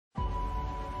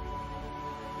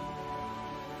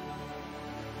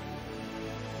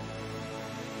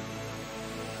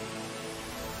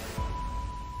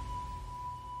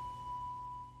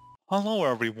Hello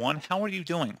everyone, how are you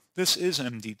doing? This is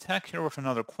MD Tech here with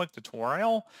another quick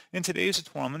tutorial. In today's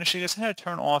tutorial, I'm going to show you guys how to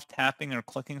turn off tapping or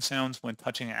clicking sounds when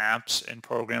touching apps and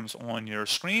programs on your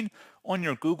screen on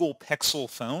your Google Pixel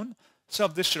phone. So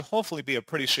this should hopefully be a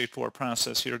pretty straightforward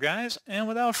process here, guys. And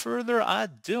without further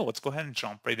ado, let's go ahead and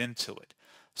jump right into it.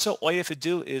 So all you have to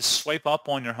do is swipe up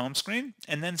on your home screen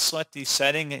and then select the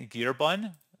setting gear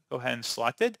button. Go ahead and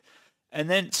select it. And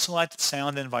then select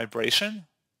sound and vibration.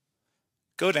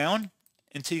 Go down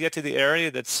until you get to the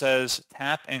area that says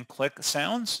tap and click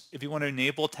sounds. If you want to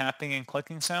enable tapping and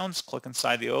clicking sounds, click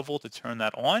inside the oval to turn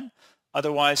that on.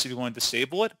 Otherwise, if you want to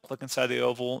disable it, click inside the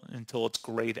oval until it's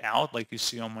grayed out like you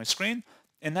see on my screen.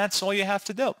 And that's all you have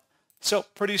to do. So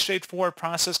pretty straightforward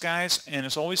process, guys. And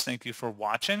as always, thank you for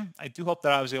watching. I do hope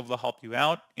that I was able to help you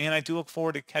out. And I do look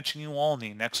forward to catching you all in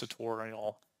the next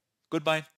tutorial. Goodbye.